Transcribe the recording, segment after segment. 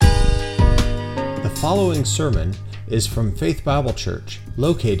following sermon is from Faith Bible Church,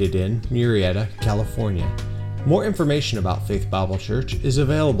 located in Murrieta, California. More information about Faith Bible Church is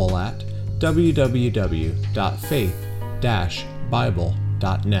available at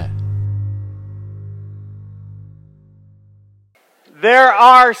www.faith-bible.net. There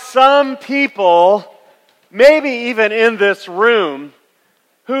are some people, maybe even in this room,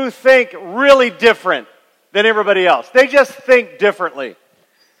 who think really different than everybody else. They just think differently.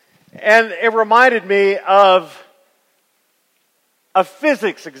 And it reminded me of a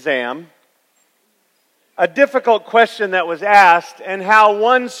physics exam, a difficult question that was asked, and how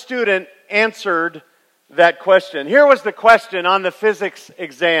one student answered that question. Here was the question on the physics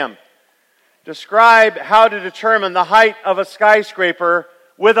exam. Describe how to determine the height of a skyscraper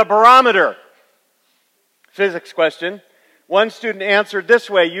with a barometer. Physics question. One student answered this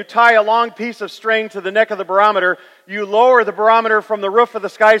way: you tie a long piece of string to the neck of the barometer, you lower the barometer from the roof of the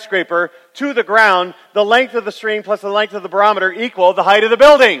skyscraper to the ground, the length of the string plus the length of the barometer equal the height of the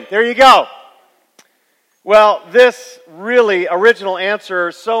building. There you go. Well, this really original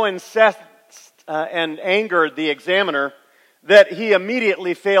answer so incensed and angered the examiner that he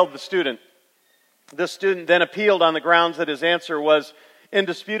immediately failed the student. The student then appealed on the grounds that his answer was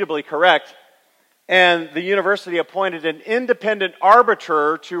indisputably correct, and the university appointed an independent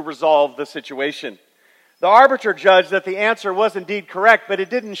arbiter to resolve the situation. The arbiter judged that the answer was indeed correct, but it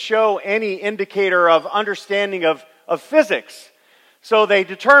didn't show any indicator of understanding of physics. So they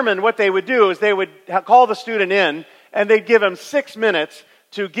determined what they would do is they would call the student in, and they'd give him 6 minutes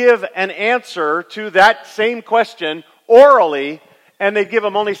to give an answer to that same question orally, and they'd give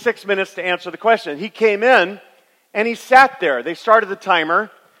him only 6 minutes to answer the question. He came in, and he sat there. They started the timer,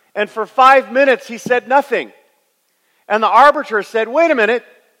 and for 5 minutes he said nothing. And the arbiter said, wait a minute,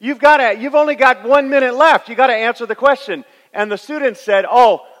 you've only got 1 minute left. You've got to answer the question. And the student said,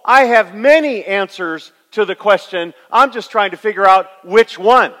 oh, I have many answers to the question. I'm just trying to figure out which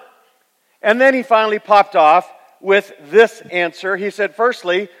one. And then he finally popped off with this answer. He said,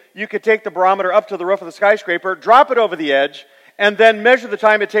 firstly, you could take the barometer up to the roof of the skyscraper, drop it over the edge, and then measure the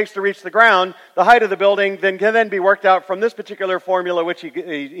time it takes to reach the ground. The height of the building can then be worked out from this particular formula, which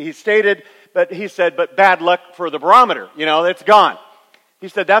he stated, but he said, but bad luck for the barometer. You know, it's gone. He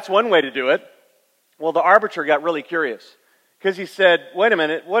said, that's one way to do it. Well, the arbiter got really curious because he said, wait a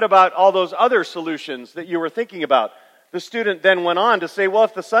minute, what about all those other solutions that you were thinking about? The student then went on to say, well,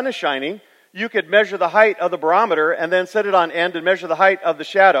 if the sun is shining, you could measure the height of the barometer and then set it on end and measure the height of the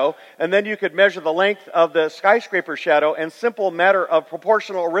shadow, and then you could measure the length of the skyscraper shadow, and simple matter of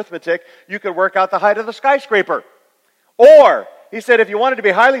proportional arithmetic, you could work out the height of the skyscraper. Or, he said, if you wanted to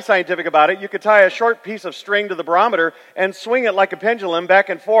be highly scientific about it, you could tie a short piece of string to the barometer and swing it like a pendulum back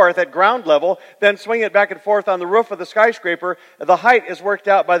and forth at ground level, then swing it back and forth on the roof of the skyscraper. The height is worked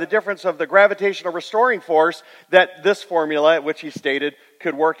out by the difference of the gravitational restoring force that this formula, which he stated,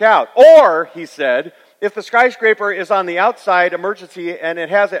 could work out. Or, he said, if the skyscraper is on the outside emergency and it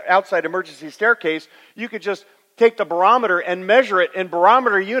has an outside emergency staircase, you could just take the barometer and measure it in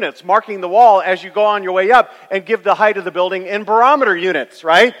barometer units, marking the wall as you go on your way up, and give the height of the building in barometer units,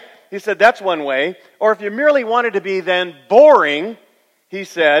 right? He said that's one way. Or if you merely wanted to be then boring, he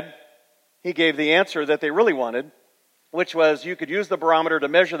said, he gave the answer that they really wanted, which was you could use the barometer to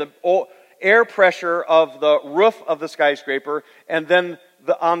measure the air pressure of the roof of the skyscraper, and then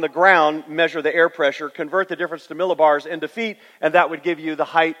on the ground, measure the air pressure, convert the difference to millibars into feet, and that would give you the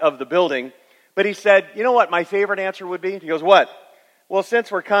height of the building. But he said, you know what my favorite answer would be? He goes, what? Well,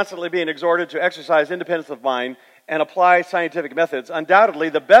 since we're constantly being exhorted to exercise independence of mind and apply scientific methods, undoubtedly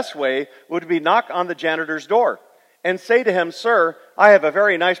the best way would be knock on the janitor's door and say to him, sir, I have a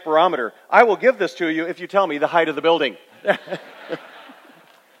very nice barometer. I will give this to you if you tell me the height of the building.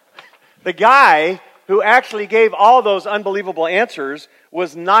 The guy who actually gave all those unbelievable answers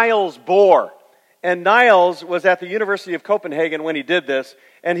was Niels Bohr. And Niels was at the University of Copenhagen when he did this,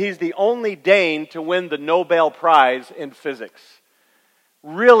 and he's the only Dane to win the Nobel Prize in physics.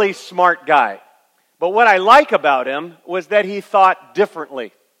 Really smart guy. But what I like about him was that he thought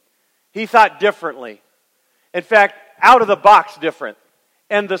differently. He thought differently. In fact, out of the box different.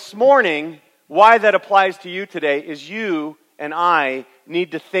 And this morning, why that applies to you today is you and I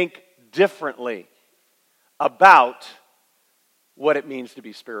need to think differently about what it means to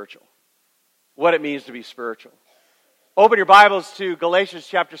be spiritual. What it means to be spiritual. Open your Bibles to Galatians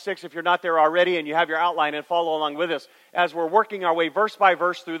chapter 6 if you're not there already and you have your outline, and follow along with us. As we're working our way verse by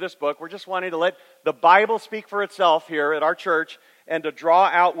verse through this book, we're just wanting to let the Bible speak for itself here at our church and to draw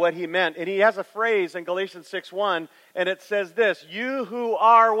out what he meant. And he has a phrase in Galatians 6:1, and it says this: you who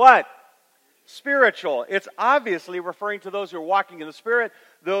are what? Spiritual. It's obviously referring to those who are walking in the Spirit,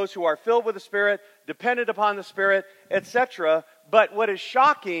 those who are filled with the Spirit, dependent upon the Spirit, etc. But what is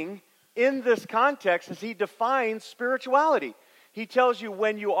shocking in this context is he defines spirituality. He tells you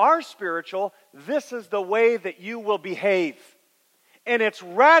when you are spiritual, this is the way that you will behave. And it's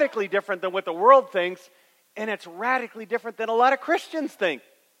radically different than what the world thinks, and it's radically different than a lot of Christians think.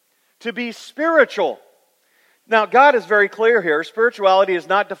 To be spiritual. Now, God is very clear here. Spirituality is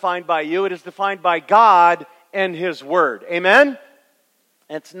not defined by you. It is defined by God and His Word. Amen?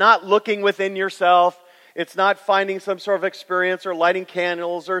 It's not looking within yourself. It's not finding some sort of experience or lighting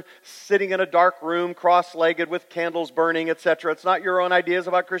candles or sitting in a dark room cross-legged with candles burning, etc. It's not your own ideas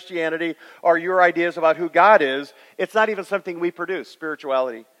about Christianity or your ideas about who God is. It's not even something we produce,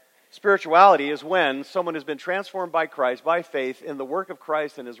 spirituality. Spirituality is when someone has been transformed by Christ, by faith in the work of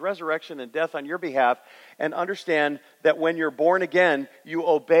Christ and His resurrection and death on your behalf, and understand that when you're born again, you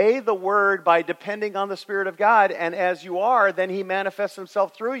obey the Word by depending on the Spirit of God, and as you are, then He manifests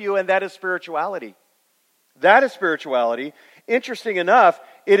Himself through you, and that is spirituality. That is spirituality. Interesting enough,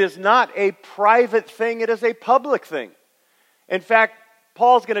 it is not a private thing, it is a public thing. In fact,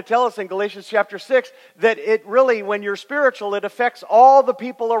 Paul's going to tell us in Galatians chapter 6 that it really, when you're spiritual, it affects all the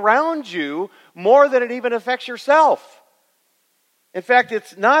people around you more than it even affects yourself. In fact,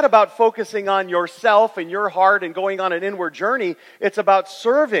 it's not about focusing on yourself and your heart and going on an inward journey. It's about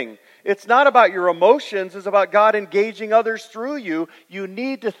serving. It's not about your emotions. It's about God engaging others through you. You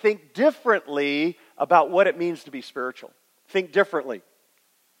need to think differently about what it means to be spiritual. Think differently.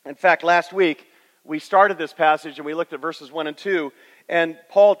 In fact, last week, we started this passage and we looked at verses 1 and 2, and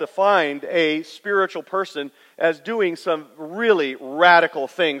Paul defined a spiritual person as doing some really radical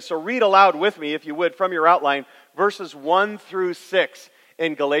things. So read aloud with me, if you would, from your outline, verses 1 through 6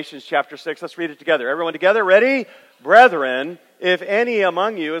 in Galatians chapter 6. Let's read it together. Everyone together, ready? Brethren, if any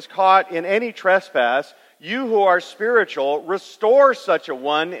among you is caught in any trespass, you who are spiritual, restore such a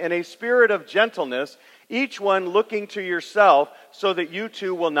one in a spirit of gentleness, each one looking to yourself, so that you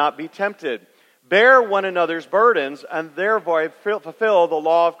too will not be tempted. Bear one another's burdens, and thereby fulfill the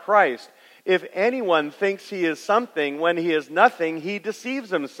law of Christ. If anyone thinks he is something when he is nothing, he deceives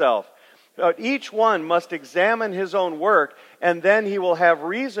himself. But each one must examine his own work, and then he will have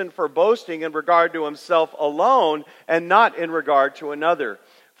reason for boasting in regard to himself alone, and not in regard to another.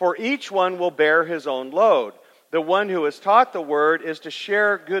 For each one will bear his own load. The one who is taught the word is to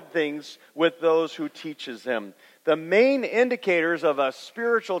share good things with those who teaches him. The main indicators of a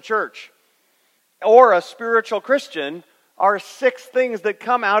spiritual church or a spiritual Christian are 6 things that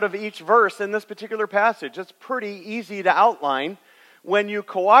come out of each verse in this particular passage. It's pretty easy to outline. When you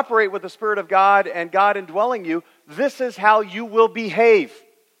cooperate with the Spirit of God and God indwelling you, this is how you will behave.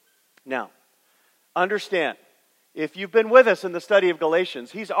 Now, understand, if you've been with us in the study of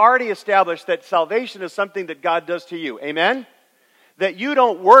Galatians, he's already established that salvation is something that God does to you. Amen? That you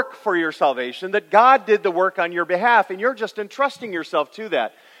don't work for your salvation, that God did the work on your behalf, and you're just entrusting yourself to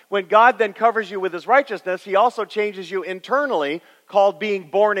that. When God then covers you with His righteousness, He also changes you internally, called being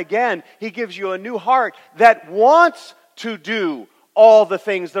born again. He gives you a new heart that wants to do all the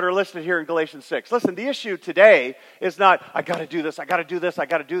things that are listed here in Galatians 6. Listen, the issue today is not, I got to do this, I got to do this, I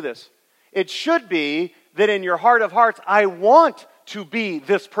got to do this. It should be that in your heart of hearts, I want to be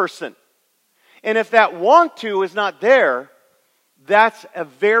this person. And if that want to is not there, that's a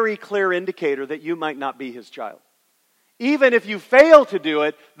very clear indicator that you might not be His child. Even if you fail to do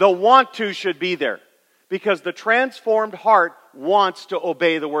it, the want to should be there. Because the transformed heart wants to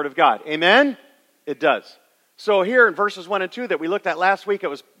obey the Word of God. Amen? It does. So here in verses 1 and 2 that we looked at last week,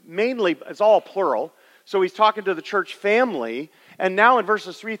 it's all plural. So he's talking to the church family. And now in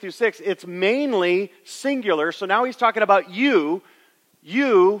verses 3 through 6, it's mainly singular. So now he's talking about you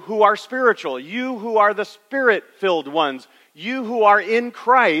who are spiritual, you who are the Spirit-filled ones, you who are in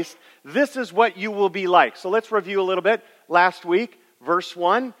Christ. This is what you will be like. So let's review a little bit. Last week, verse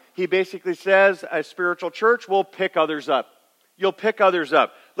 1, he basically says a spiritual church will pick others up. You'll pick others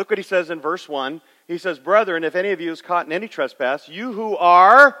up. Look what he says in verse 1. He says, Brethren, if any of you is caught in any trespass, you who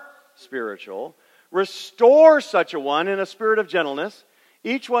are spiritual, restore such a one in a spirit of gentleness,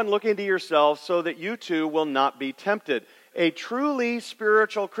 each one looking to yourself, so that you too will not be tempted. A truly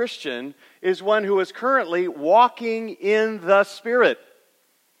spiritual Christian is one who is currently walking in the Spirit.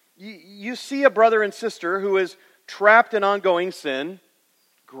 You see a brother and sister who is trapped in ongoing sin,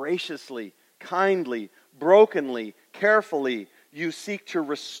 graciously, kindly, brokenly, carefully, you seek to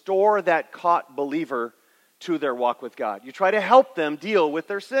restore that caught believer to their walk with God. You try to help them deal with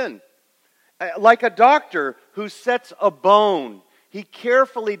their sin. Like a doctor who sets a bone He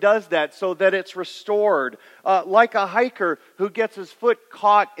carefully does that so that it's restored. Like a hiker who gets his foot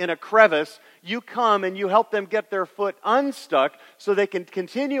caught in a crevice, you come and you help them get their foot unstuck so they can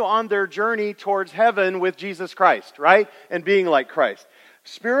continue on their journey towards heaven with Jesus Christ, right? And being like Christ.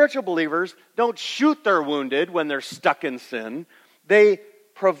 Spiritual believers don't shoot their wounded when they're stuck in sin. They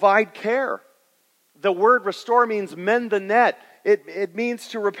provide care. The word restore means mend the net. It means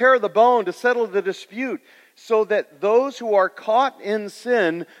to repair the bone, to settle the dispute, so that those who are caught in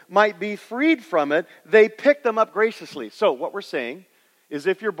sin might be freed from it. They pick them up graciously. So what we're saying is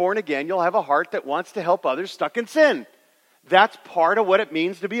if you're born again, you'll have a heart that wants to help others stuck in sin. That's part of what it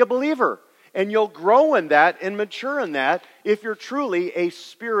means to be a believer. And you'll grow in that and mature in that if you're truly a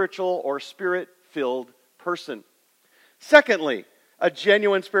spiritual or spirit-filled person. Secondly, a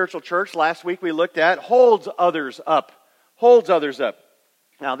genuine spiritual church, last week we looked at, holds others up. Holds others up.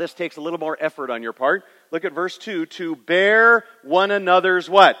 Now this takes a little more effort on your part. Look at verse 2. To bear one another's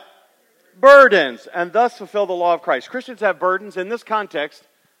what? Burdens. And thus fulfill the law of Christ. Christians have burdens in this context.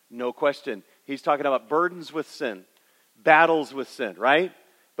 No question. He's talking about burdens with sin. Battles with sin, right?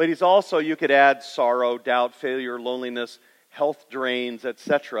 But he's also, you could add sorrow, doubt, failure, loneliness, health drains,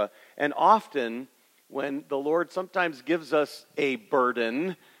 etc. And often, when the Lord sometimes gives us a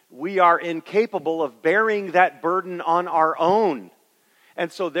burden, we are incapable of bearing that burden on our own.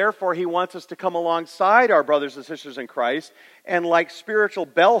 And so therefore, he wants us to come alongside our brothers and sisters in Christ, and like spiritual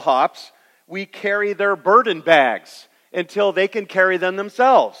bellhops, we carry their burden bags until they can carry them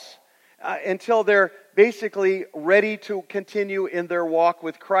themselves, until they're basically ready to continue in their walk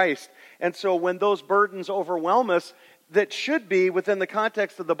with Christ. And so when those burdens overwhelm us, that should be within the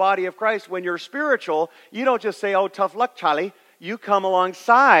context of the body of Christ. When you're spiritual, you don't just say, oh, tough luck, Charlie. You come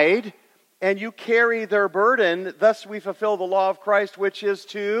alongside and you carry their burden. Thus we fulfill the law of Christ, which is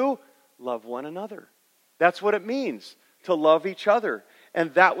to love one another. That's what it means, to love each other.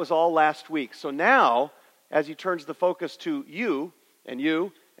 And that was all last week. So now, as he turns the focus to you, and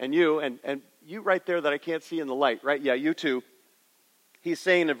you, and you, and you right there that I can't see in the light, right? Yeah, you too. He's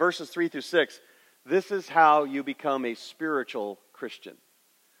saying in verses 3 through 6, this is how you become a spiritual Christian.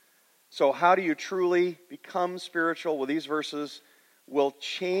 So how do you truly become spiritual? Well, these verses will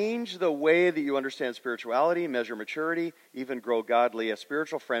change the way that you understand spirituality, measure maturity, even grow godly. A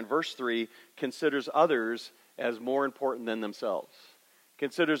spiritual friend, verse 3, considers others as more important than themselves.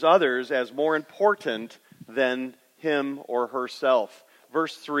 Considers others as more important than him or herself.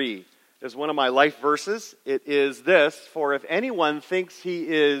 Verse 3 is one of my life verses. It is this: for if anyone thinks he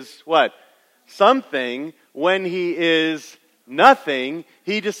is, what? Something, when he is nothing,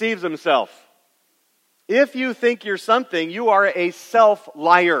 he deceives himself. If you think you're something, you are a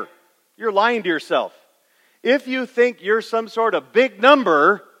self-liar. You're lying to yourself. If you think you're some sort of big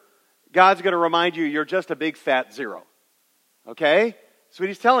number, God's going to remind you you're just a big fat zero. Okay? That's what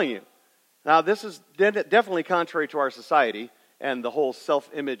he's telling you. Now, this is definitely contrary to our society and the whole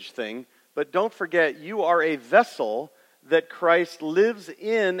self-image thing. But don't forget, you are a vessel that Christ lives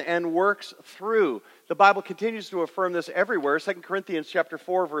in and works through. The Bible continues to affirm this everywhere. 2 Corinthians chapter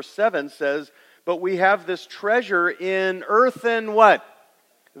 4, verse 7 says, but we have this treasure in earthen what?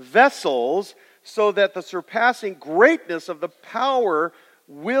 Vessels, so that the surpassing greatness of the power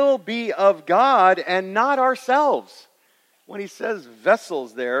will be of God and not ourselves. When he says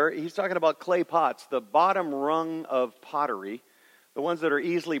vessels there, he's talking about clay pots, the bottom rung of pottery. The ones that are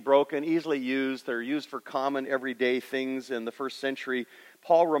easily broken, easily used, they're used for common everyday things in the first century.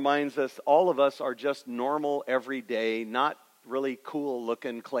 Paul reminds us all of us are just normal, everyday, not really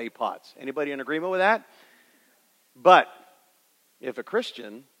cool-looking clay pots. Anybody in agreement with that? But if a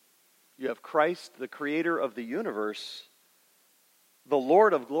Christian, you have Christ, the creator of the universe, the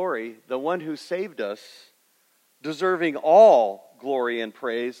Lord of glory, the one who saved us, deserving all glory and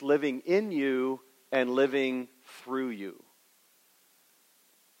praise, living in you and living through you.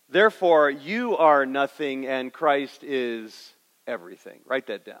 Therefore, you are nothing and Christ is everything. Write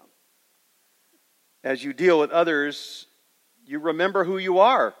that down. As you deal with others, you remember who you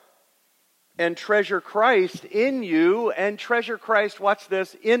are and treasure Christ in you and treasure Christ, watch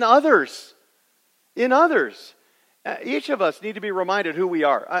this, in others. In others. Each of us need to be reminded who we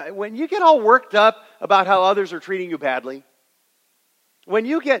are. When you get all worked up about how others are treating you badly, when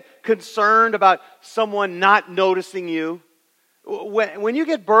you get concerned about someone not noticing you, when you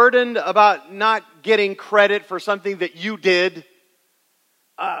get burdened about not getting credit for something that you did,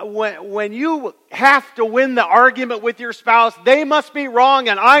 when you have to win the argument with your spouse, they must be wrong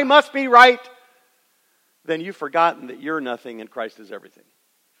and I must be right, then you've forgotten that you're nothing and Christ is everything.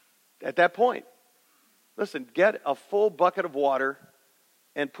 At that point, listen, get a full bucket of water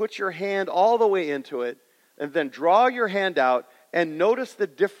and put your hand all the way into it and then draw your hand out and notice the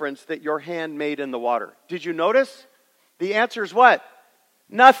difference that your hand made in the water. Did you notice? The answer is what?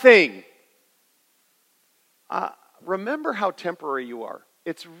 Nothing. Remember how temporary you are.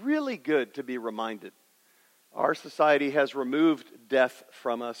 It's really good to be reminded. Our society has removed death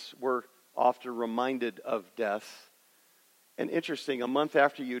from us. We're often reminded of death. And interesting, a month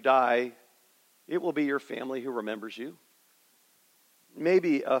after you die, it will be your family who remembers you.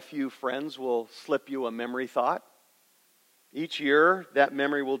 Maybe a few friends will slip you a memory thought. Each year, that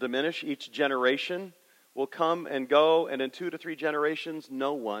memory will diminish. Each generation will come and go. And in 2 to 3 generations,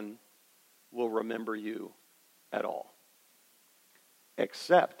 no one will remember you at all.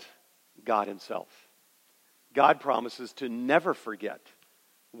 Except God himself. God promises to never forget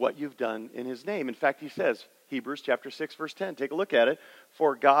what you've done in his name. In fact, he says, Hebrews chapter 6, verse 10. Take a look at it.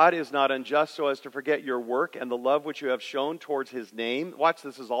 For God is not unjust so as to forget your work and the love which you have shown towards his name. Watch,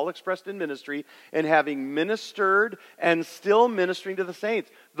 this is all expressed in ministry. And having ministered and still ministering to the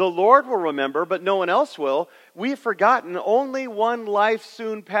saints. The Lord will remember, but no one else will. We've forgotten only one life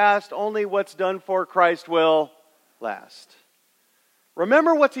soon past. Only what's done for Christ will last.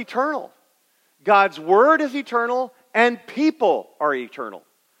 Remember what's eternal. God's word is eternal and people are eternal.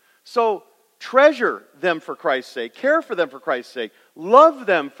 So treasure them for Christ's sake. Care for them for Christ's sake. Love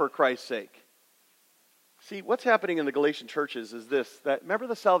them for Christ's sake. See, what's happening in the Galatian churches is this. That, remember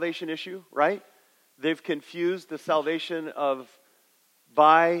the salvation issue, right? They've confused the salvation of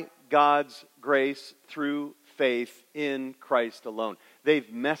by God's grace through faith in Christ alone.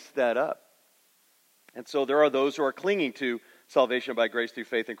 They've messed that up. And so there are those who are clinging to salvation by grace through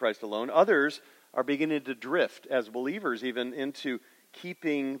faith in Christ alone. Others are beginning to drift as believers even into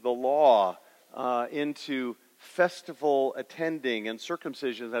keeping the law, into festival attending and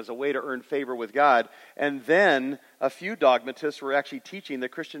circumcision as a way to earn favor with God. And then a few dogmatists were actually teaching that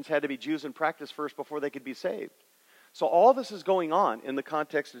Christians had to be Jews in practice first before they could be saved. So all this is going on in the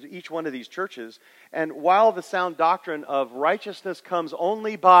context of each one of these churches. And while the sound doctrine of righteousness comes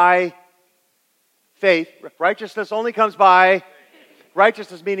only by faith, righteousness only comes by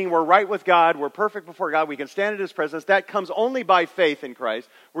righteousness, meaning we're right with God, we're perfect before God, we can stand in his presence. That comes only by faith in Christ,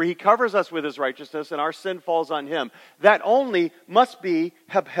 where he covers us with his righteousness and our sin falls on him. That only must be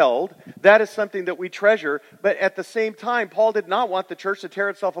upheld. That is something that we treasure. But at the same time, Paul did not want the church to tear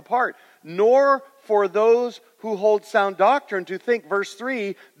itself apart, nor for those who hold sound doctrine to think, verse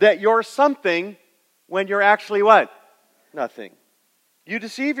 3, that you're something when you're actually what? Nothing. You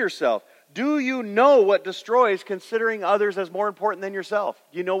deceive yourself. Do you know what destroys considering others as more important than yourself?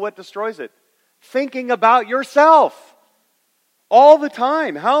 You know what destroys it? Thinking about yourself all the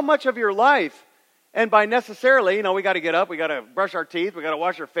time. How much of your life, and by necessarily, we got to get up, we got to brush our teeth, we got to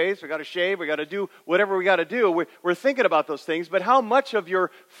wash our face, we got to shave, we got to do whatever we got to do. We're thinking about those things, but how much of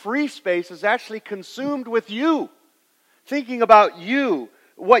your free space is actually consumed with you? Thinking about you,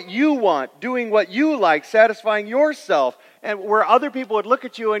 what you want, doing what you like, satisfying yourself, and where other people would look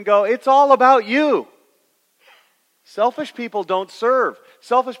at you and go, it's all about you. Selfish people don't serve.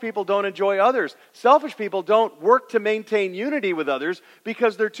 Selfish people don't enjoy others. Selfish people don't work to maintain unity with others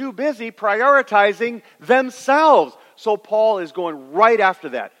because they're too busy prioritizing themselves. So Paul is going right after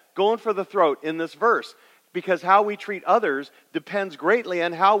that, going for the throat in this verse, because how we treat others depends greatly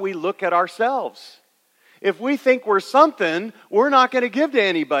on how we look at ourselves. If we think we're something, we're not going to give to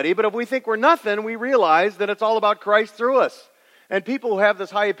anybody. But if we think we're nothing, we realize that it's all about Christ through us. And people who have this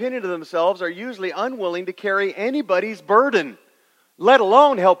high opinion of themselves are usually unwilling to carry anybody's burden, let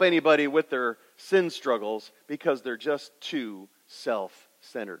alone help anybody with their sin struggles, because they're just too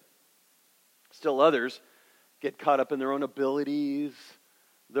self-centered. Still others get caught up in their own abilities,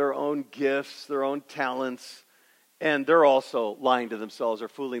 their own gifts, their own talents, and they're also lying to themselves or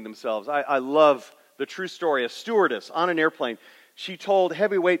fooling themselves. I love the true story. A stewardess on an airplane, she told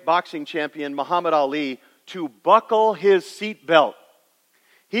heavyweight boxing champion Muhammad Ali to buckle his seatbelt.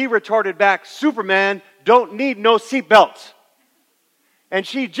 He retorted back, Superman don't need no seatbelts. And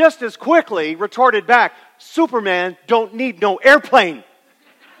she just as quickly retorted back, Superman don't need no airplane.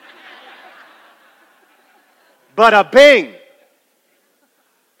 Bada bing.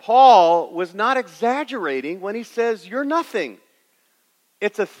 Paul was not exaggerating when he says you're nothing.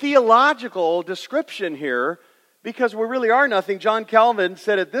 It's a theological description here because we really are nothing. John Calvin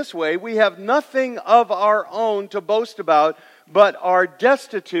said it this way, we have nothing of our own to boast about, but are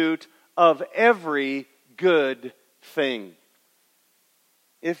destitute of every good thing.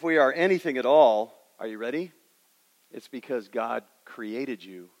 If we are anything at all, are you ready? It's because God created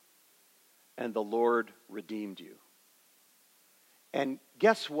you and the Lord redeemed you. And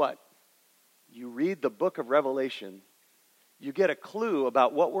guess what? You read the book of Revelation, you get a clue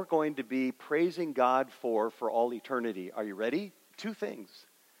about what we're going to be praising God for all eternity. Are you ready? two things.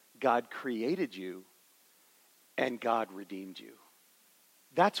 God created you and God redeemed you.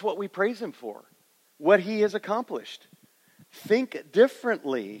 That's what we praise him for, what he has accomplished. Think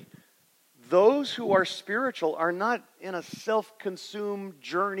differently. Those who are spiritual are not in a self-consumed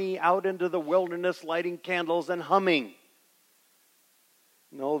journey out into the wilderness lighting candles and humming.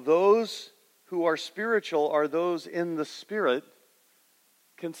 No, those who are spiritual are those in the Spirit,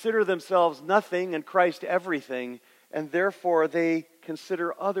 consider themselves nothing and Christ everything, and therefore they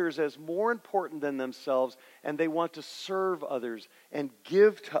consider others as more important than themselves, and they want to serve others and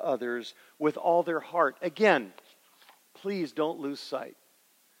give to others with all their heart. Again, please don't lose sight.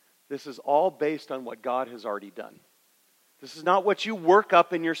 This is all based on what God has already done. This is not what you work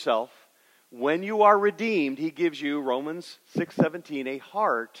up in yourself. When you are redeemed, he gives you, Romans 6:17, a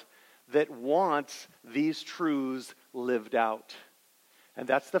heart that wants these truths lived out. And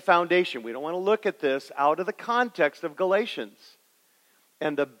that's the foundation. We don't want to look at this out of the context of Galatians.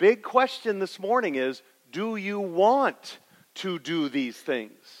 And the big question this morning is, do you want to do these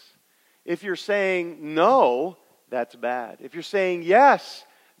things? If you're saying no, that's bad. If you're saying yes,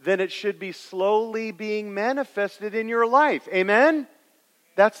 then it should be slowly being manifested in your life. Amen?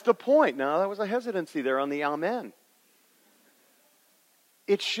 That's the point. Now, that was a hesitancy there on the amen.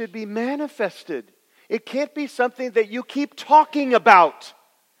 It should be manifested. It can't be something that you keep talking about.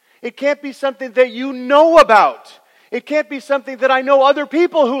 It can't be something that you know about. It can't be something that I know other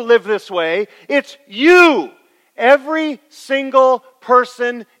people who live this way. It's you. Every single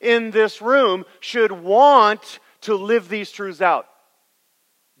person in this room should want to live these truths out.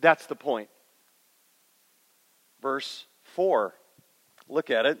 That's the point. Verse 4. Look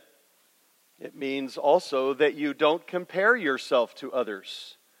at it. It means also that you don't compare yourself to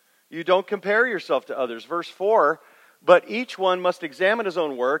others. You don't compare yourself to others. Verse 4, but each one must examine his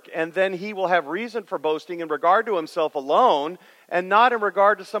own work, and then he will have reason for boasting in regard to himself alone, and not in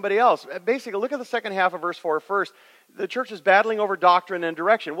regard to somebody else. Basically, look at the second half of verse 4 first. The church is battling over doctrine and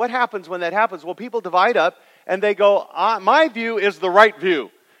direction. What happens when that happens? Well, people divide up, and they go, my view is the right view.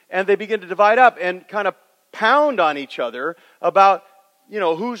 And they begin to divide up and kind of pound on each other about,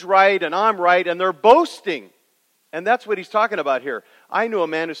 who's right and I'm right, and they're boasting. And that's what he's talking about here. I knew a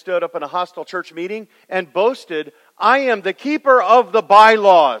man who stood up in a hostile church meeting and boasted, I am the keeper of the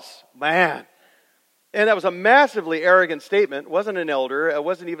bylaws. Man. And that was a massively arrogant statement. It wasn't an elder. It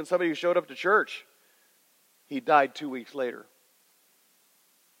wasn't even somebody who showed up to church. He died 2 weeks later.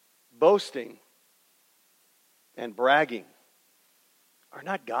 Boasting and bragging are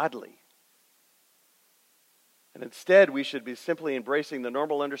not godly. And instead, we should be simply embracing the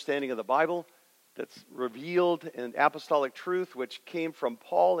normal understanding of the Bible that's revealed in apostolic truth, which came from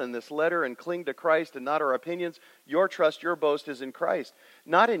Paul in this letter, and cling to Christ and not our opinions. Your trust, your boast is in Christ,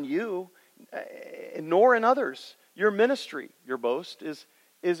 not in you, nor in others. Your ministry, your boast,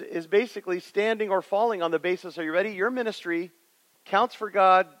 is basically standing or falling on the basis, are you ready? Your ministry counts for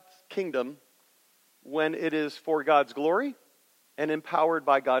God's kingdom when it is for God's glory and empowered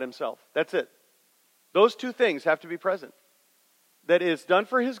by God himself. That's it. Those two things have to be present. That is done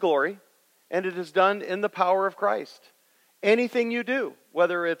for his glory, and it is done in the power of Christ. Anything you do,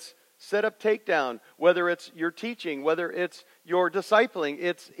 whether it's set up takedown, whether it's your teaching, whether it's your discipling,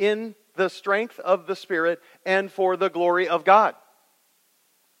 it's in the strength of the Spirit and for the glory of God.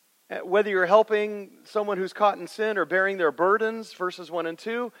 Whether you're helping someone who's caught in sin or bearing their burdens, verses 1 and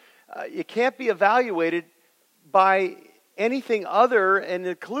 2, it can't be evaluated by anything other, and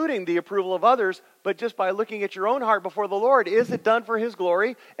including the approval of others, but just by looking at your own heart before the Lord. Is it done for his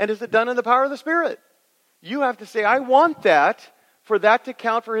glory, and is it done in the power of the Spirit? You have to say, I want that, for that to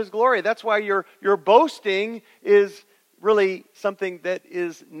count for his glory. That's why your boasting is really something that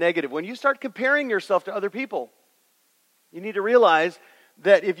is negative. When you start comparing yourself to other people, you need to realize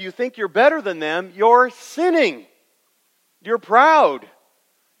that if you think you're better than them, you're sinning. You're proud.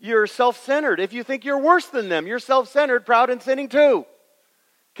 You're self-centered. If you think you're worse than them, you're self-centered, proud, and sinning too.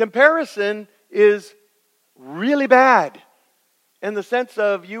 Comparison is really bad in the sense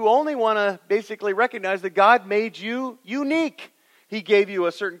of you only want to basically recognize that God made you unique. He gave you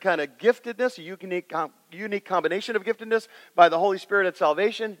a certain kind of giftedness, a unique combination of giftedness by the Holy Spirit at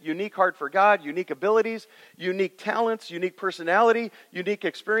salvation, unique heart for God, unique abilities, unique talents, unique personality, unique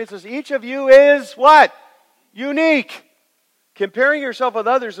experiences. Each of you is what? Unique. Comparing yourself with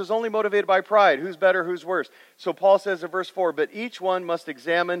others is only motivated by pride. Who's better, who's worse? So Paul says in verse 4, but each one must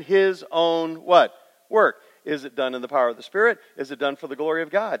examine his own what? Work. Is it done in the power of the Spirit? Is it done for the glory of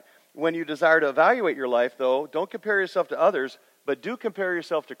God? When you desire to evaluate your life, though, don't compare yourself to others, but do compare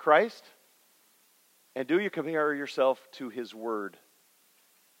yourself to Christ, and do you compare yourself to his Word.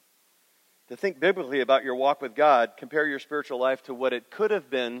 To think biblically about your walk with God, compare your spiritual life to what it could have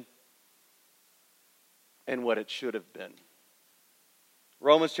been and what it should have been.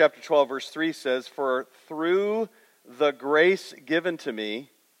 Romans chapter 12, verse 3 says, "For through the grace given to me,"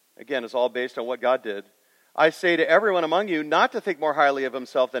 again, it's all based on what God did, "I say to everyone among you not to think more highly of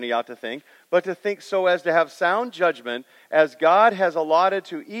himself than he ought to think, but to think so as to have sound judgment, as God has allotted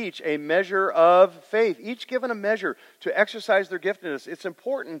to each a measure of faith." Each given a measure to exercise their giftedness. It's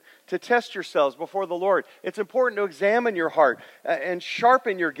important to test yourselves before the Lord. It's important to examine your heart and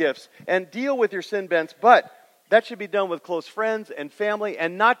sharpen your gifts and deal with your sin bents, but that should be done with close friends and family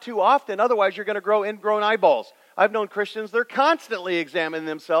and not too often, otherwise you're going to grow ingrown eyeballs. I've known Christians, they're constantly examining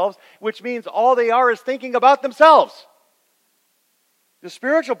themselves, which means all they are is thinking about themselves. The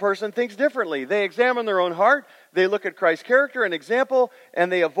spiritual person thinks differently. They examine their own heart, they look at Christ's character and example,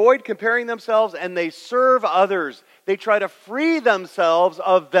 and they avoid comparing themselves, and they serve others. They try to free themselves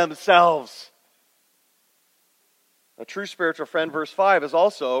of themselves. A true spiritual friend, verse 5, is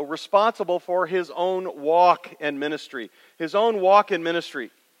also responsible for his own walk and ministry. His own walk and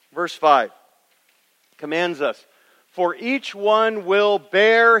ministry. Verse 5 commands us, "For each one will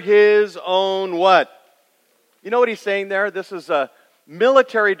bear his own" what? You know what he's saying there? This is a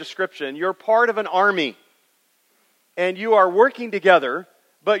military description. You're part of an army, and you are working together,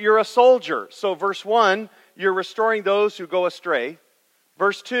 but you're a soldier. So verse 1, you're restoring those who go astray.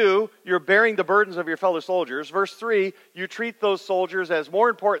 Verse 2, you're bearing the burdens of your fellow soldiers. Verse 3, you treat those soldiers as more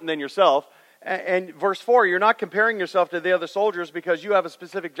important than yourself. And verse 4, you're not comparing yourself to the other soldiers because you have a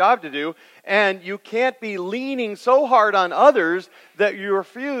specific job to do. And you can't be leaning so hard on others that you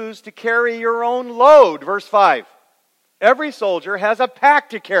refuse to carry your own load. Verse 5, every soldier has a pack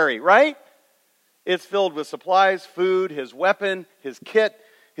to carry, right? It's filled with supplies, food, his weapon, his kit,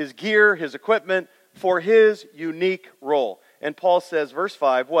 his gear, his equipment for his unique role. And Paul says, verse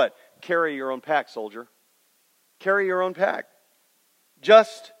 5, what? Carry your own pack, soldier. Carry your own pack.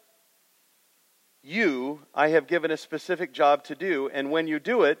 Just you, I have given a specific job to do, and when you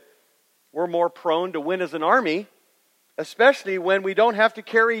do it, we're more prone to win as an army, especially when we don't have to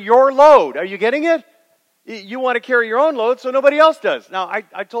carry your load. Are you getting it? You want to carry your own load so nobody else does. Now,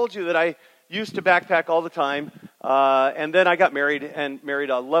 I told you that I used to backpack all the time, and then I got married and married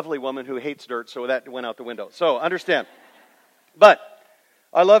a lovely woman who hates dirt, so that went out the window. So, understand. But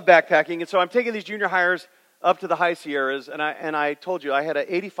I love backpacking, and so I'm taking these junior hires up to the high Sierras, and I told you I had an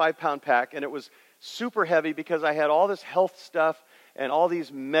 85-pound pack, and it was super heavy because I had all this health stuff and all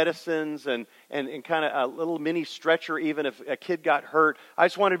these medicines and kind of a little mini stretcher even if a kid got hurt. I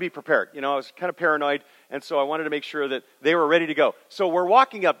just wanted to be prepared. You know, I was kind of paranoid, and so I wanted to make sure that they were ready to go. So we're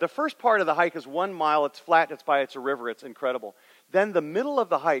walking up. The first part of the hike is 1 mile. It's flat. It's a river. It's incredible. Then the middle of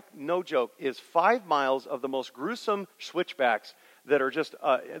the hike, no joke, is 5 miles of the most gruesome switchbacks that are just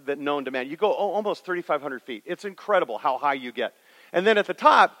that known to man. You go almost 3,500 feet. It's incredible how high you get. And then at the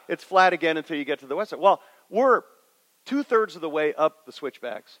top, it's flat again until you get to the west side. Well, we're 2/3 of the way up the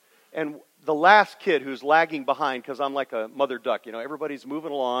switchbacks. And the last kid who's lagging behind, because I'm like a mother duck, you know, everybody's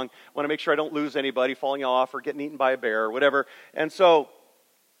moving along. Want to make sure I don't lose anybody falling off or getting eaten by a bear or whatever. And so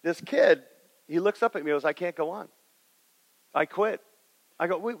this kid, he looks up at me and goes, "I can't go on. I quit." I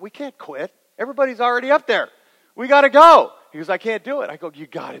go, we can't quit. Everybody's already up there. We got to go. He goes, "I can't do it." I go, "You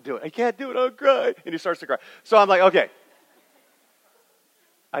got to do it." "I can't do it. I'll cry." And he starts to cry. So I'm like, okay.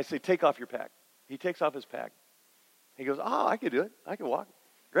 I say, "Take off your pack." He takes off his pack. He goes, "Oh, I can do it. I can walk."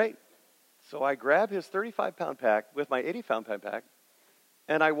 Great. So I grab his 35-pound pack with my 80-pound pack,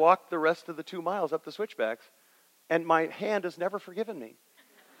 and I walk the rest of the 2 miles up the switchbacks, and my hand has never forgiven me.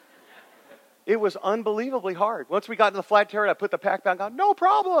 It was unbelievably hard. Once we got in the flat terrain, I put the pack back on. No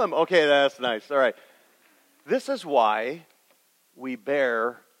problem. Okay, that's nice. All right. This is why we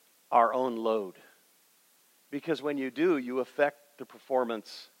bear our own load. Because when you do, you affect the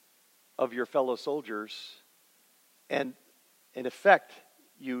performance of your fellow soldiers. And in effect,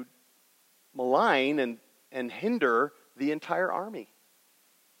 you malign and hinder the entire army.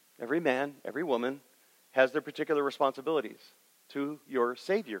 Every man, every woman has their particular responsibilities to your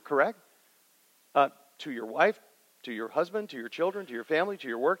Savior, correct? To your wife, to your husband, to your children, to your family, to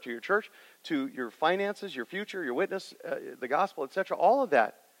your work, to your church, to your finances, your future, your witness, the gospel, etc. All of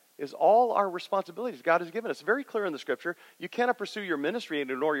that is all our responsibilities God has given us. Very clear in the Scripture. You cannot pursue your ministry and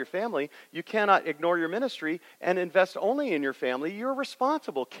ignore your family. You cannot ignore your ministry and invest only in your family. You're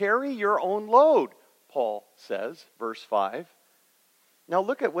responsible. Carry your own load, Paul says, verse 5. Now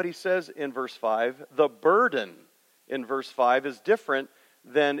look at what he says in verse 5. The burden in verse 5 is different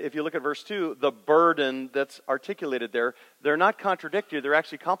than if you look at verse 2, the burden that's articulated there. They're not contradictory, they're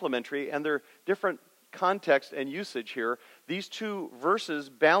actually complementary, and they're different context and usage here, these two verses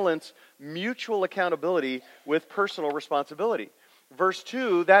balance mutual accountability with personal responsibility. Verse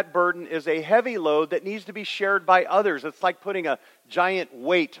 2, that burden is a heavy load that needs to be shared by others. It's like putting a giant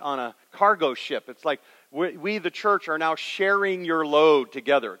weight on a cargo ship. It's like we, the church, are now sharing your load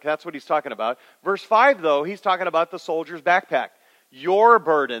together. That's what he's talking about. Verse 5, though, he's talking about the soldier's backpack. Your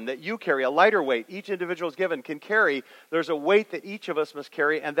burden that you carry, a lighter weight, each individual is given, can carry. There's a weight that each of us must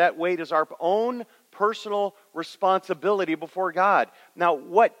carry, and that weight is our own personal responsibility before God. Now,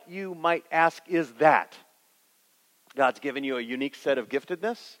 what you might ask is that? God's given you a unique set of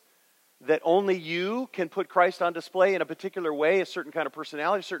giftedness that only you can put Christ on display in a particular way, a certain kind of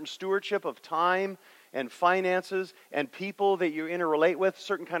personality, a certain stewardship of time and finances and people that you interrelate with,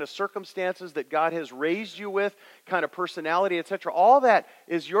 certain kind of circumstances that God has raised you with, kind of personality, etc. All that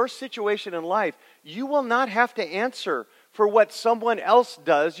is your situation in life. You will not have to answer for what someone else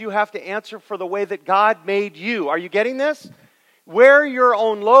does. You have to answer for the way that God made you. Are you getting this? Wear your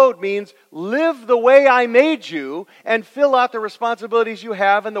own load means live the way I made you and fill out the responsibilities you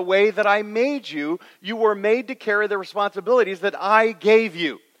have in the way that I made you. You were made to carry the responsibilities that I gave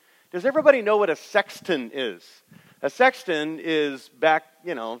you. Does everybody know what a sexton is? A sexton is back,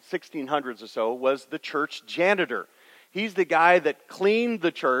 1600s or so, was the church janitor. He's the guy that cleaned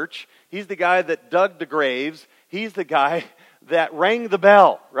the church. He's the guy that dug the graves. He's the guy that rang the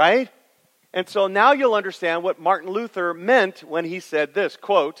bell, right? And so now you'll understand what Martin Luther meant when he said this,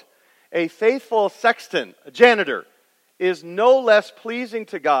 quote, "A faithful sexton, a janitor, is no less pleasing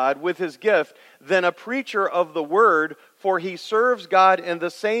to God with his gift than a preacher of the word, for he serves God in the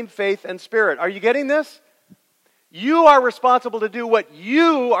same faith and spirit." Are you getting this? You are responsible to do what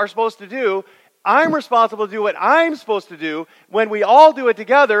you are supposed to do. I'm responsible to do what I'm supposed to do. When we all do it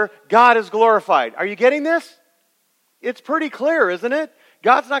together, God is glorified. Are you getting this? It's pretty clear, isn't it?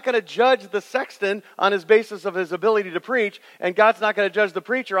 God's not going to judge the sexton on his basis of his ability to preach, and God's not going to judge the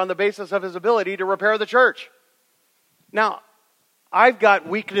preacher on the basis of his ability to repair the church. Now, I've got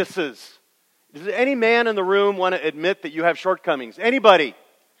weaknesses. Does any man in the room want to admit that you have shortcomings? Anybody?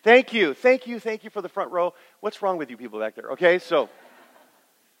 Thank you for the front row. What's wrong with you people back there? Okay, so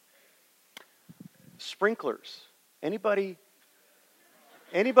sprinklers. Anybody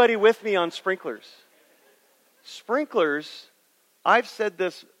with me on sprinklers? Sprinklers, I've said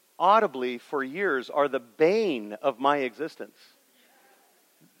this audibly for years, are the bane of my existence.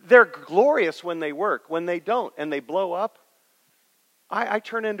 They're glorious when they work. When they don't and they blow up, I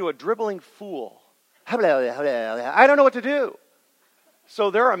turn into a dribbling fool. I don't know what to do. So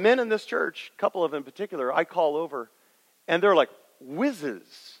there are men in this church, a couple of them in particular, I call over, and they're like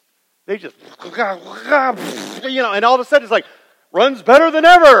whizzes. They just, and all of a sudden it's like, runs better than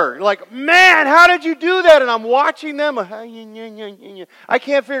ever. You're like, man, how did you do that? And I'm watching them. I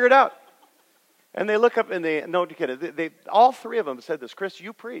can't figure it out. And they look up and they all three of them said this, "Chris,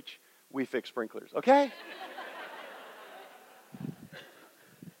 you preach. We fix sprinklers." Okay?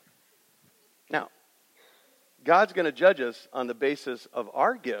 Now, God's going to judge us on the basis of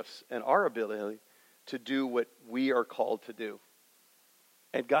our gifts and our ability to do what we are called to do.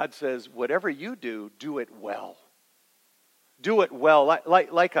 And God says, whatever you do, do it well. Do it well,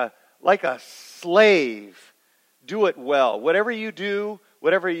 like a slave. Do it well. Whatever you do,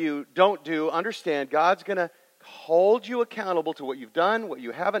 whatever you don't do, understand God's going to hold you accountable to what you've done, what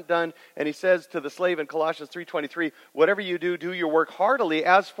you haven't done. And he says to the slave in Colossians 3:23, whatever you do, do your work heartily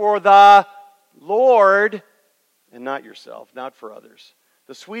as for the Lord and not yourself, not for others.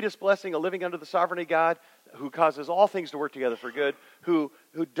 The sweetest blessing of living under the sovereignty of God, who causes all things to work together for good, who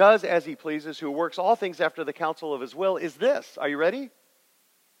does as he pleases, who works all things after the counsel of his will, is this. Are you ready?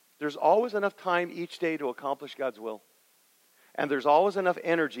 There's always enough time each day to accomplish God's will. And there's always enough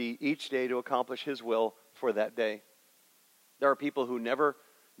energy each day to accomplish his will for that day. There are people who never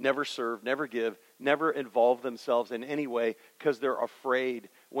serve, never give, never involve themselves in any way because they're afraid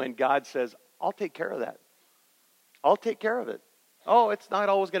when God says, I'll take care of that. I'll take care of it. Oh, it's not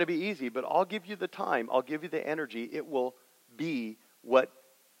always going to be easy, but I'll give you the time. I'll give you the energy. It will be what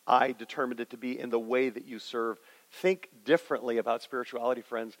I determined it to be in the way that you serve. Think differently about spirituality,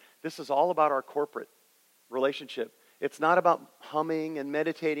 friends. This is all about our corporate relationship. It's not about humming and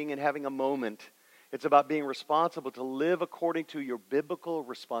meditating and having a moment. It's about being responsible to live according to your biblical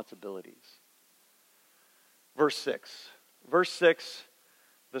responsibilities. Verse 6. Verse 6.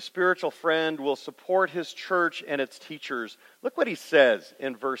 The spiritual friend will support his church and its teachers. Look what he says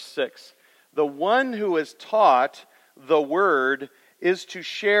in verse 6. The one who is taught the word is to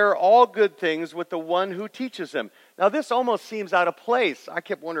share all good things with the one who teaches him. Now this almost seems out of place. I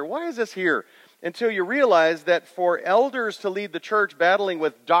kept wondering, why is this here? until you realize that for elders to lead the church battling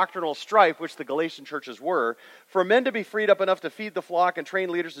with doctrinal strife, which the Galatian churches were, for men to be freed up enough to feed the flock and train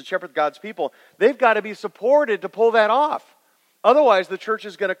leaders to shepherd God's people, they've got to be supported to pull that off. Otherwise, the church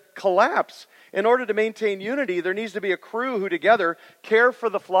is going to collapse. In order to maintain unity, there needs to be a crew who together care for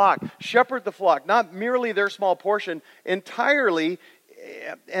the flock, shepherd the flock, not merely their small portion, entirely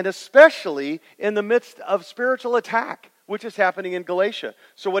and especially in the midst of spiritual attack, which is happening in Galatia.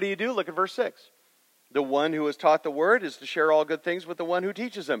 So what do? Look at verse 6. The one who is taught the word is to share all good things with the one who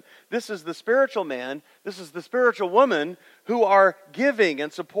teaches him. This is the spiritual man, this is the spiritual woman who are giving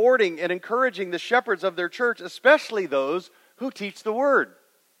and supporting and encouraging the shepherds of their church, especially those who teach the word.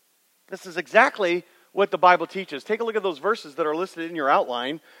 This is exactly what the Bible teaches. Take a look at those verses that are listed in your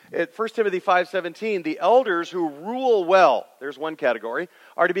outline. At 1 Timothy 5:17, the elders who rule well, there's one category,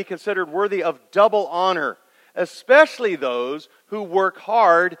 are to be considered worthy of double honor, especially those who work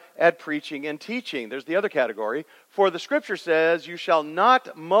hard at preaching and teaching. There's the other category. For the Scripture says, you shall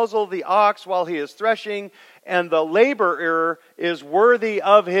not muzzle the ox while he is threshing, and the laborer is worthy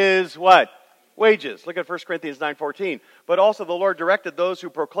of his what? Wages. Look at 1 Corinthians 9:14. But also the Lord directed those who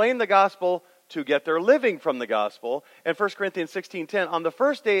proclaim the gospel to get their living from the gospel. And 1 Corinthians 16:10, on the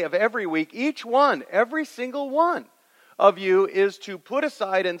first day of every week, each one, every single one of you is to put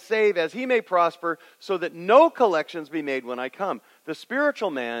aside and save as he may prosper, so that no collections be made when I come. The spiritual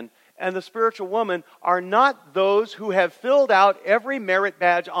man and the spiritual woman are not those who have filled out every merit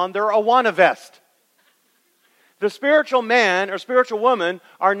badge on their Awana vest. The spiritual man or spiritual woman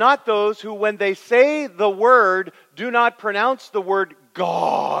are not those who, when they say the word, do not pronounce the word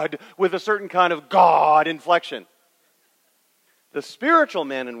God with a certain kind of God inflection. The spiritual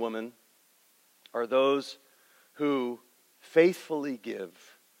man and woman are those who faithfully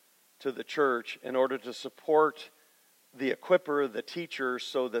give to the church in order to support the equiper, the teacher,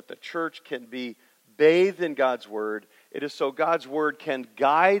 so that the church can be bathed in God's word. It is so God's word can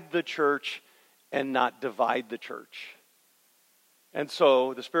guide the church and not divide the church. And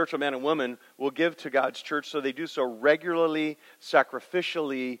so the spiritual man and woman will give to God's church, so they do so regularly,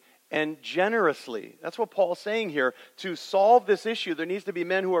 sacrificially, and generously. That's what Paul's saying here. To solve this issue, there needs to be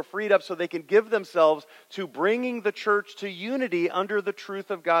men who are freed up so they can give themselves to bringing the church to unity under the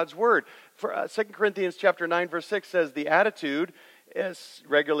truth of God's word. For 2 Corinthians chapter 9, verse 6 says, the attitude is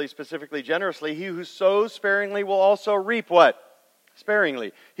regularly, specifically, generously. He who sows sparingly will also reap what?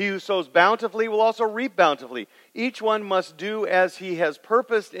 Sparingly. He who sows bountifully will also reap bountifully. Each one must do as he has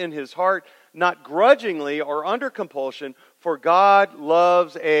purposed in his heart, not grudgingly or under compulsion, for God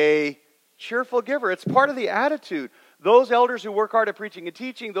loves a cheerful giver. It's part of the attitude. Those elders who work hard at preaching and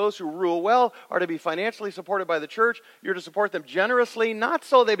teaching, those who rule well, are to be financially supported by the church. You're to support them generously, not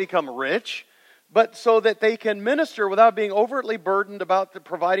so they become rich, but so that they can minister without being overtly burdened about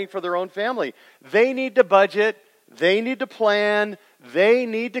providing for their own family. They need to budget. They need to plan. They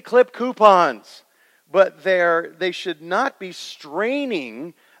need to clip coupons. But they should not be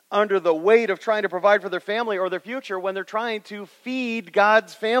straining under the weight of trying to provide for their family or their future when they're trying to feed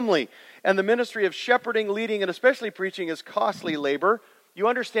God's family. And the ministry of shepherding, leading, and especially preaching is costly labor. You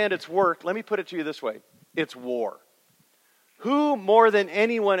understand it's work. Let me put it to you this way. It's war. Who more than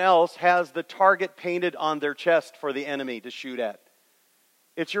anyone else has the target painted on their chest for the enemy to shoot at?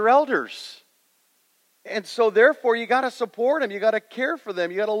 It's your elders. And so therefore you got to support them, you got to care for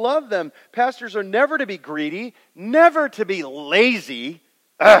them, you got to love them. Pastors are never to be greedy, never to be lazy.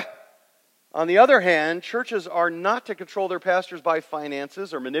 On the other hand, churches are not to control their pastors by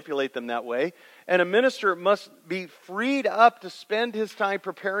finances or manipulate them that way. And a minister must be freed up to spend his time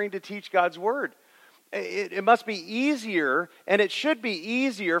preparing to teach God's word. It must be easier, and it should be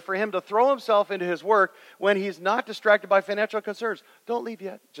easier for him to throw himself into his work when he's not distracted by financial concerns. Don't leave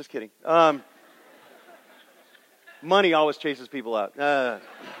yet. Just kidding. Money always chases people out.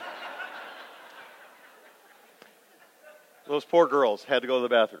 Those poor girls had to go to the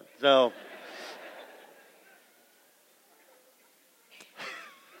bathroom. So,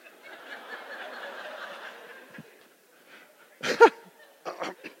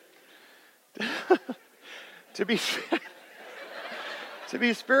 to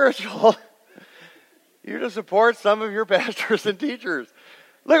be spiritual, you're to support some of your pastors and teachers.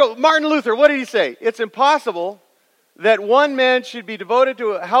 Look, Martin Luther, what did he say? It's impossible that one man should be devoted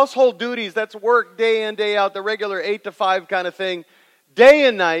to household duties, that's work day in, day out, the regular 8 to 5 kind of thing, day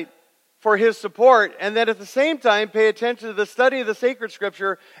and night for his support, and then at the same time pay attention to the study of the sacred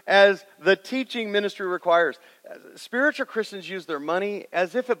scripture as the teaching ministry requires. Spiritual Christians use their money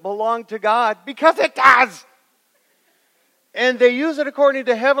as if it belonged to God, because it does. And they use it according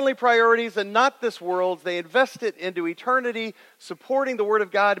to heavenly priorities and not this world's. They invest it into eternity, supporting the Word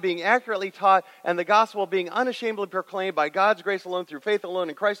of God being accurately taught and the gospel being unashamedly proclaimed by God's grace alone, through faith alone,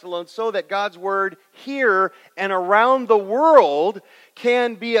 in Christ alone, so that God's Word here and around the world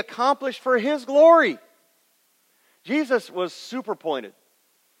can be accomplished for His glory. Jesus was super pointed.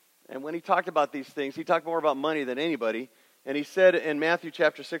 And when He talked about these things, He talked more about money than anybody. And He said in Matthew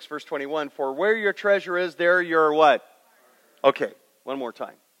chapter 6, verse 21, "For where your treasure is, there your" what? Okay, one more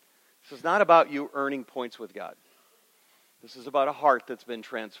time. This is not about you earning points with God. This is about a heart that's been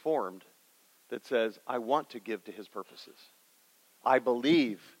transformed that says, I want to give to His purposes. I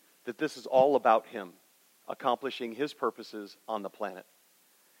believe that this is all about Him accomplishing His purposes on the planet.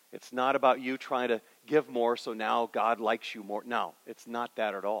 It's not about you trying to give more so now God likes you more. No, it's not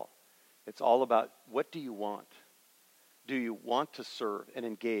that at all. It's all about, what do you want? Do you want to serve and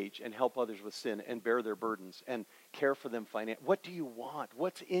engage and help others with sin and bear their burdens and care for them financially? What do you want?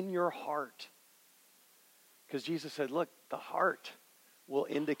 What's in your heart? Because Jesus said, look, the heart will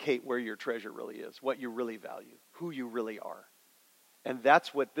indicate where your treasure really is, what you really value, who you really are. And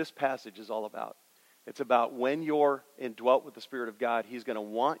that's what this passage is all about. It's about when you're indwelt with the Spirit of God, He's going to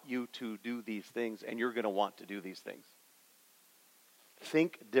want you to do these things, and you're going to want to do these things.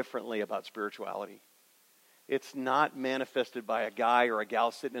 Think differently about spirituality. It's not manifested by a guy or a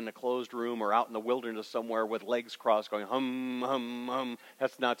gal sitting in a closed room or out in the wilderness somewhere with legs crossed going hum, hum, hum.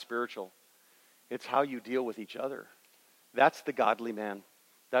 That's not spiritual. It's how you deal with each other. That's the godly man.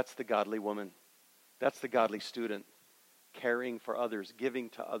 That's the godly woman. That's the godly student. Caring for others, giving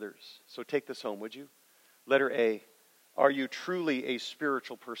to others. So take this home, would you? Letter A. Are you truly a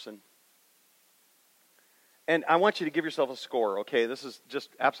spiritual person? And I want you to give yourself a score, okay? This is just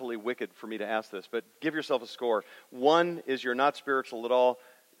absolutely wicked for me to ask this, but give yourself a score. 1 is you're not spiritual at all.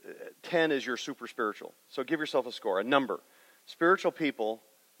 10 is you're super spiritual. So give yourself a score, a number. Spiritual people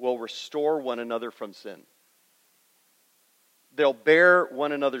will restore one another from sin. They'll bear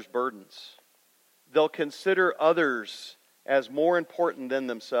one another's burdens. They'll consider others as more important than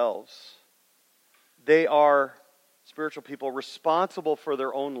themselves. They are, spiritual people, responsible for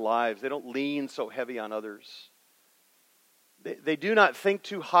their own lives. They don't lean so heavy on others. They do not think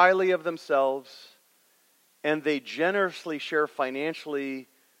too highly of themselves, and they generously share financially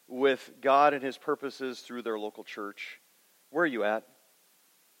with God and His purposes through their local church. Where are you at?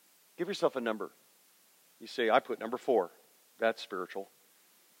 Give yourself a number. You say, I put number 4. That's spiritual.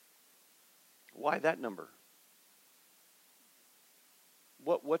 Why that number?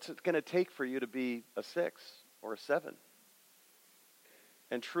 What's it going to take for you to be a 6 or a 7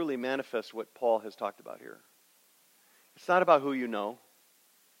 and truly manifest what Paul has talked about here? It's not about who you know.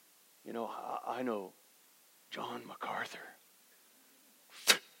 You know, I know John MacArthur.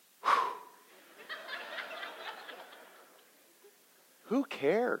 Who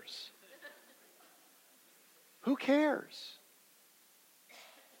cares? Who cares?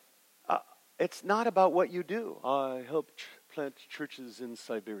 It's not about what you do. I help plant churches in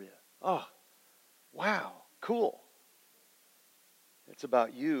Siberia. Oh, wow, cool. It's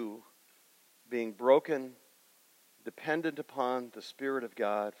about you being broken, dependent upon the Spirit of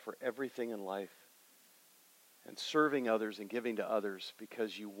God for everything in life, and serving others and giving to others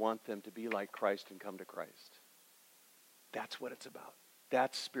because you want them to be like Christ and come to Christ. That's what it's about.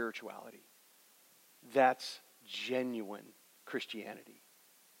 That's spirituality. That's genuine Christianity.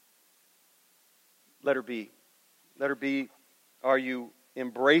 Letter B. Letter B, are you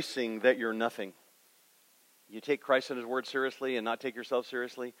embracing that you're nothing? You take Christ and His Word seriously and not take yourself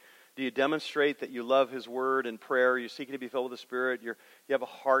seriously? Do you demonstrate that you love His Word and prayer? You're seeking to be filled with the Spirit. You have a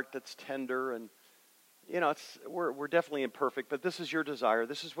heart that's tender, and you know we're definitely imperfect, but this is your desire.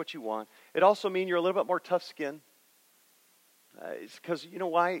 This is what you want. It also means you're a little bit more tough-skinned. It's because you know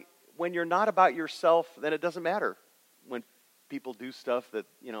why? When you're not about yourself, then it doesn't matter. When people do stuff that,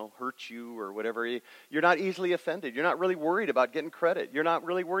 you know, hurts you or whatever, you're not easily offended. You're not really worried about getting credit. You're not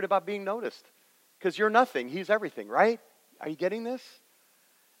really worried about being noticed because you're nothing. He's everything, right? Are you getting this?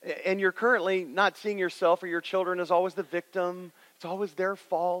 And you're currently not seeing yourself or your children as always the victim. It's always their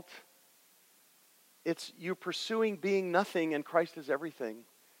fault. It's you pursuing being nothing and Christ is everything.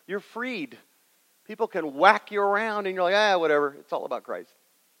 You're freed. People can whack you around and you're like, whatever. It's all about Christ.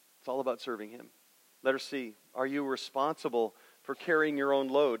 It's all about serving Him. Letter C, are you responsible for carrying your own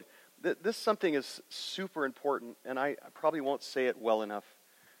load? This something is super important, and I probably won't say it well enough.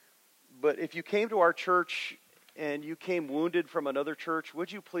 But if you came to our church and you came wounded from another church,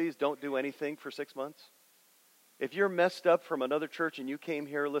 would you please don't do anything for 6 months? If you're messed up from another church and you came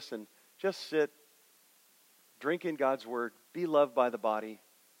here, listen, just sit, drink in God's Word, be loved by the body,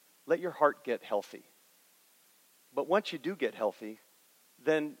 let your heart get healthy. But once you do get healthy,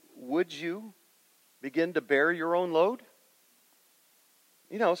 then would you begin to bear your own load?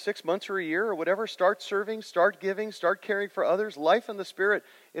 6 months or a year or whatever, start serving, start giving, start caring for others. Life in the Spirit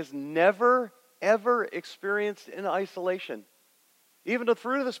is never, ever experienced in isolation. Even the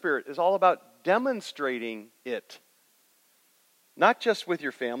fruit of the Spirit is all about demonstrating it. Not just with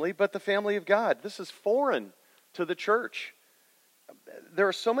your family, but the family of God. This is foreign to the church. There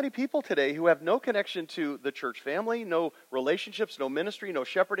are so many people today who have no connection to the church family, no relationships, no ministry, no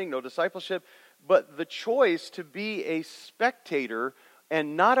shepherding, no discipleship, but the choice to be a spectator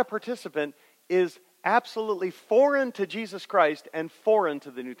and not a participant is absolutely foreign to Jesus Christ and foreign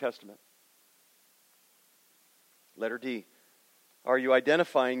to the New Testament. Letter D. Are you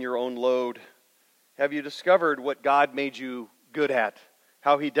identifying your own load? Have you discovered what God made you good at?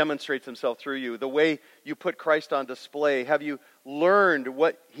 How He demonstrates Himself through you? The way you put Christ on display? Have you learned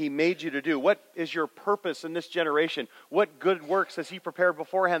what He made you to do? What is your purpose in this generation? What good works has He prepared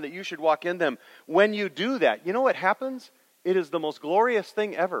beforehand that you should walk in them? When you do that, you know what happens? It is the most glorious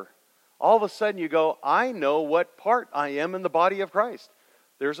thing ever. All of a sudden you go, I know what part I am in the body of Christ.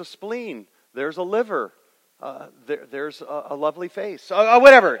 There's a spleen. There's a liver. There's a lovely face.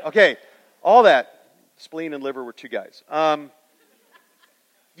 Whatever. Okay. All that. Spleen and liver were two guys.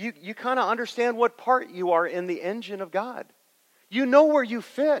 You kind of understand what part you are in the engine of God. You know where you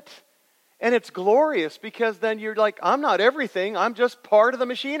fit. And it's glorious because then you're like, I'm not everything. I'm just part of the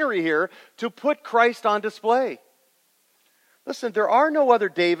machinery here to put Christ on display. Listen, there are no other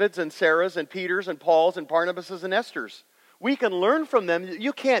Davids and Sarahs and Peters and Pauls and Barnabases and Esthers. We can learn from them.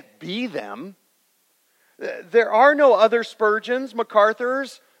 You can't be them. There are no other Spurgeons,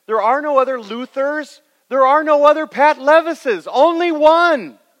 MacArthurs. There are no other Luthers. There are no other Pat Levises. Only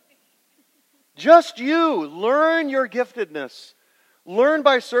one. Just you. Learn your giftedness. Learn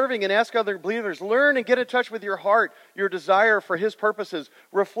by serving and ask other believers. Learn and get in touch with your heart, your desire for His purposes.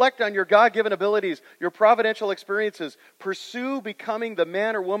 Reflect on your God-given abilities, your providential experiences. Pursue becoming the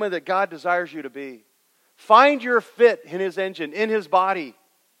man or woman that God desires you to be. Find your fit in His engine, in His body.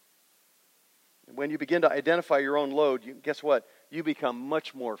 And when you begin to identify your own load, guess what? You become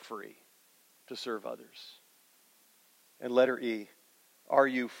much more free to serve others. And letter E, are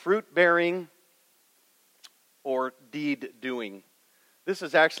you fruit-bearing or deed-doing? This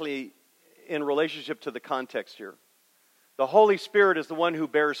is actually in relationship to the context here. The Holy Spirit is the one who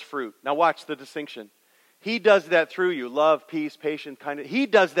bears fruit. Now watch the distinction. He does that through you. Love, peace, patience, kindness. He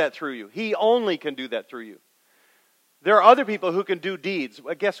does that through you. He only can do that through you. There are other people who can do deeds.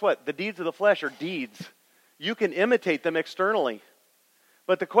 Well, guess what? The deeds of the flesh are deeds. You can imitate them externally.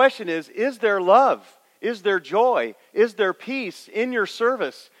 But the question is there love? Is there joy? Is there peace in your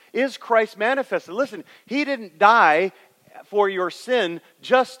service? Is Christ manifested? Listen, He didn't die for your sin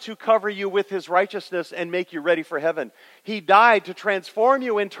just to cover you with His righteousness and make you ready for heaven. He died to transform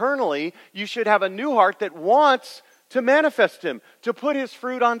you internally. You should have a new heart that wants to manifest Him, to put His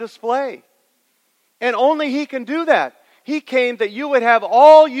fruit on display. And only He can do that. He came that you would have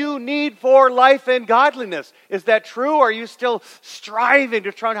all you need for life and godliness. Is that true? Or are you still striving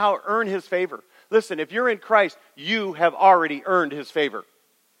to try to earn His favor? Listen, if you're in Christ, you have already earned His favor.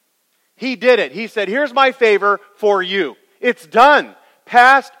 He did it. He said, here's my favor for you. It's done.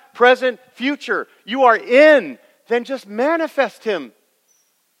 Past, present, future. You are in. Then just manifest Him.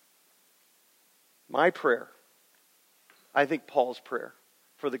 My prayer, I think Paul's prayer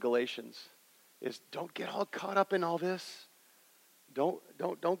for the Galatians is don't get all caught up in all this.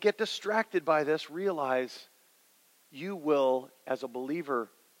 Don't get distracted by this. Realize you will, as a believer,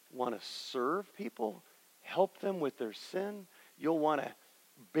 want to serve people, help them with their sin. You'll want to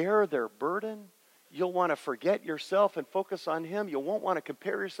bear their burden. You'll want to forget yourself and focus on Him. You won't want to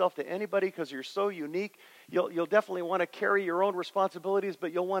compare yourself to anybody because you're so unique. You'll definitely want to carry your own responsibilities,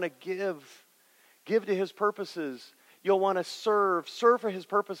 but you'll want to give to His purposes. You'll want to serve for His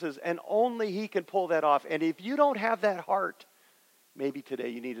purposes, and only He can pull that off. And if you don't have that heart, maybe today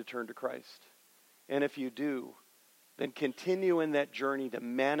you need to turn to Christ. And if you do, then continue in that journey to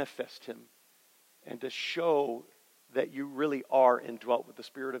manifest Him and to show that you really are indwelt with the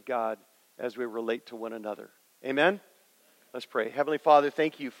Spirit of God as we relate to one another. Amen? Let's pray. Heavenly Father,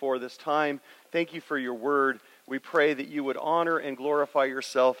 thank You for this time. Thank You for Your word. We pray that You would honor and glorify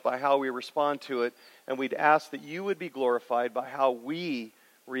Yourself by how we respond to it. And we'd ask that You would be glorified by how we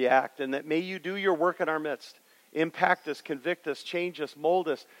react. And that may You do Your work in our midst. Impact us, convict us, change us, mold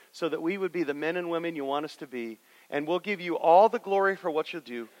us, so that we would be the men and women You want us to be. And we'll give You all the glory for what You'll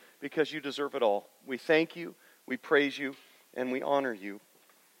do, because You deserve it all. We thank You, we praise You, and we honor You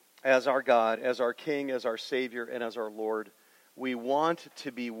as our God, as our King, as our Savior, and as our Lord. We want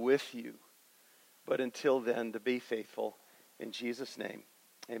to be with You. But until then, to be faithful. In Jesus' name,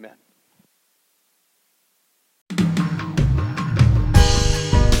 amen.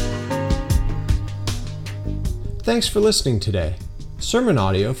 Thanks for listening today. Sermon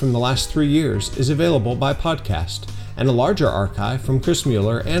audio from the last 3 years is available by podcast, and a larger archive from Chris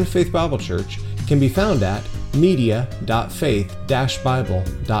Mueller and Faith Bible Church can be found at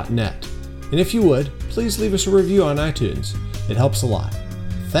media.faith-bible.net. And if you would, please leave us a review on iTunes. It helps a lot.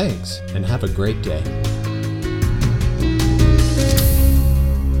 Thanks, and have a great day.